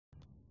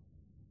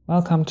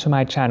Welcome to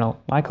my channel,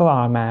 Michael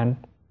R. Mann.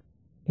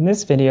 In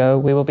this video,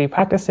 we will be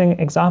practicing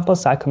example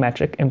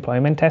psychometric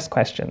employment test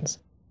questions.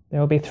 There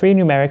will be 3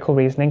 numerical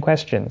reasoning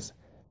questions.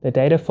 The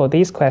data for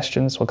these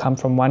questions will come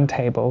from one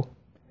table.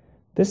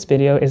 This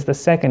video is the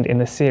second in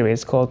the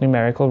series called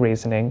Numerical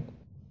Reasoning.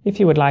 If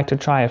you would like to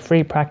try a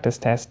free practice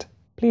test,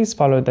 please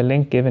follow the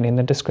link given in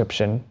the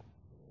description.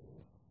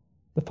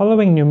 The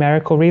following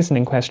numerical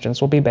reasoning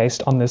questions will be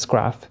based on this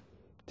graph.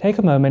 Take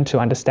a moment to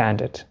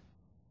understand it.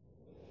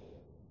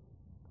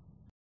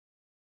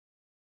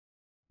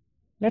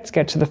 Let's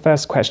get to the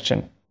first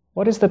question.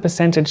 What is the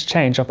percentage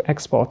change of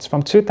exports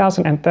from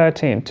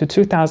 2013 to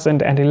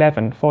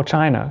 2011 for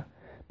China?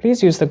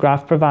 Please use the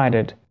graph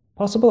provided.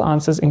 Possible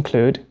answers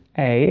include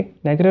A.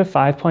 Negative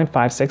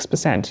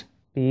 5.56%,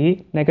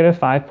 B. Negative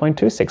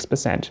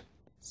 5.26%,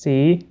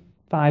 C.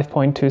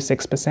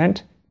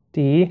 5.26%,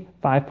 D.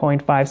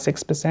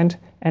 5.56%,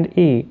 and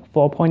E.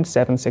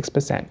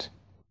 4.76%.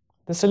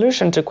 The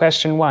solution to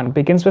question 1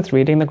 begins with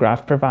reading the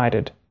graph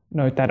provided.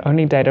 Note that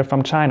only data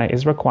from China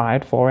is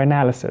required for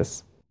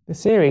analysis. The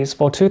series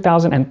for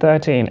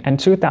 2013 and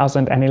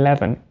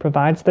 2011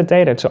 provides the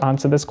data to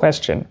answer this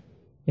question.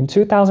 In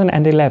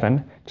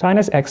 2011,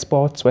 China's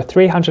exports were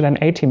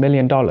 $380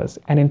 million,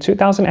 and in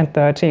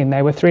 2013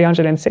 they were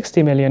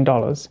 $360 million.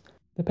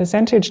 The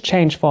percentage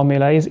change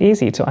formula is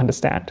easy to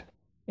understand.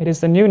 It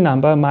is the new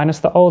number minus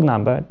the old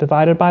number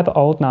divided by the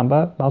old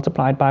number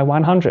multiplied by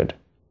 100.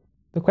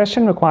 The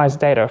question requires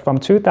data from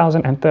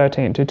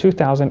 2013 to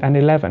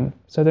 2011,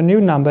 so the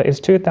new number is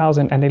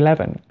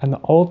 2011 and the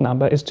old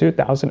number is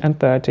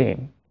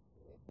 2013.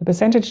 The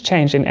percentage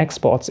change in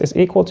exports is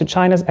equal to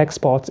China's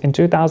exports in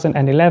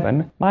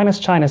 2011 minus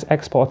China's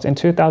exports in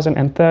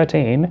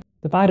 2013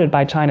 divided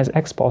by China's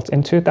exports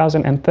in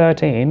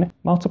 2013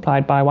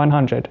 multiplied by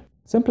 100.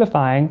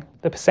 Simplifying,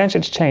 the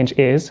percentage change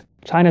is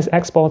China's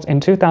exports in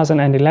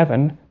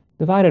 2011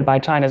 divided by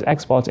China's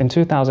exports in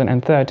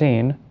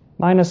 2013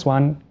 minus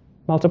 1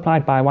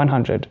 multiplied by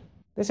 100.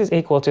 This is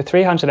equal to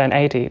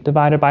 380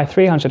 divided by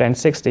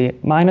 360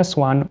 minus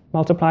 1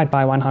 multiplied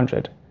by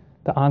 100.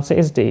 The answer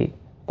is D,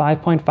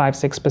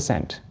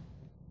 5.56%.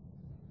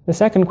 The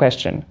second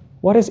question,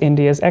 what is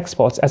India's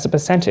exports as a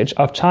percentage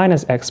of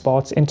China's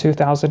exports in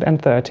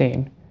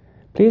 2013?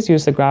 Please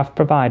use the graph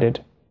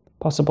provided.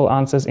 Possible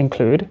answers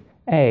include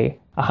A,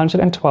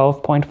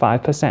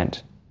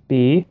 112.5%,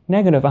 B,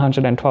 negative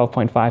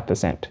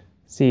 112.5%,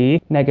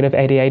 C, negative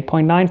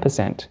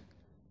 88.9%,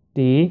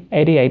 D,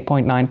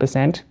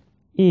 88.9%,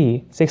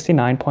 E,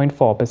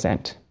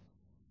 69.4%.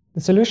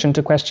 The solution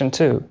to question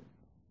 2.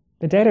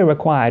 The data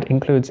required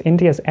includes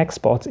India's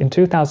exports in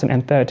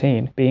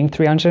 2013 being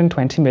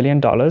 $320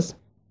 million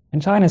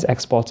and China's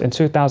exports in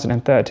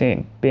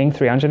 2013 being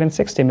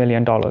 $360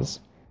 million.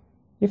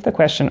 If the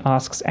question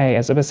asks A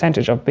as a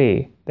percentage of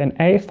B, then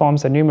A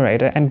forms the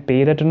numerator and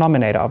B the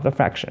denominator of the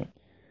fraction.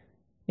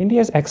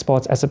 India's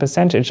exports as a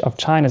percentage of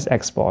China's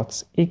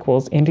exports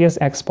equals India's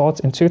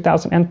exports in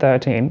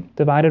 2013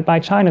 divided by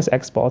China's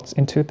exports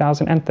in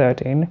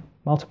 2013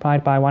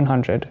 multiplied by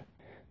 100.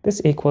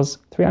 This equals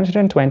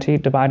 320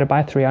 divided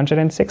by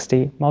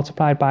 360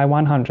 multiplied by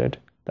 100.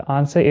 The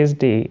answer is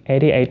D,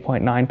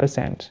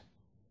 88.9%.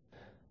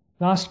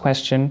 Last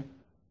question.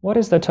 What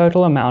is the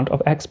total amount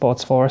of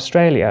exports for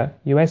Australia,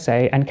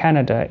 USA, and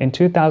Canada in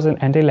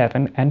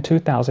 2011 and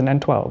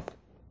 2012?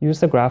 Use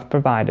the graph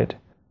provided.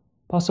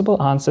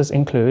 Possible answers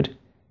include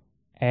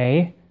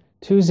A.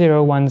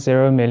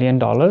 $2010 million,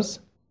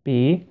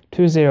 B.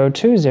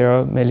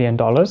 $2020 million,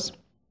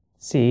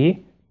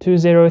 C.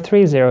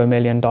 $2030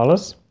 million,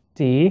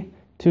 D.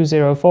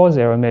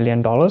 $2040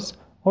 million,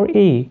 or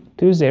E.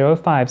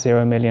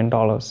 $2050 million.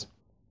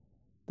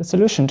 The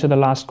solution to the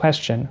last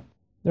question.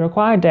 The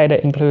required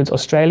data includes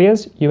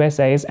Australia's,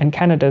 USA's, and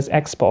Canada's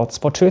exports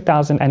for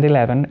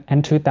 2011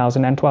 and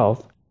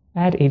 2012.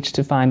 Add each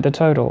to find the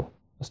total.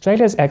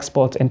 Australia's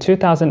exports in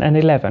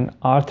 2011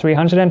 are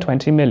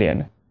 $320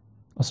 million.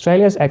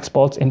 Australia's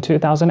exports in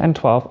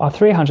 2012 are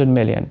 $300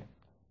 million.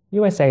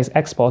 USA's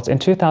exports in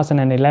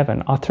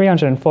 2011 are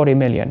 $340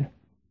 million.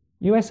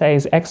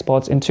 USA's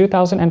exports in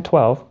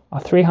 2012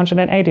 are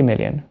 $380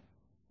 million.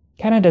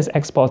 Canada's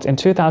exports in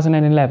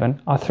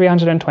 2011 are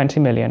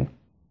 $320 million.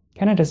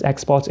 Canada's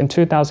exports in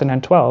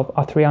 2012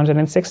 are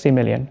 $360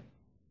 million.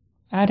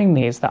 Adding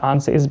these, the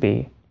answer is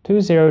B,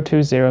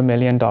 $2020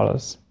 million.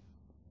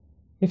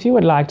 If you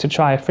would like to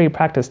try a free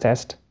practice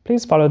test,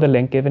 please follow the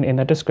link given in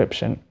the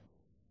description.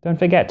 Don't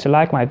forget to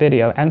like my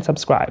video and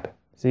subscribe.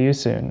 See you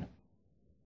soon.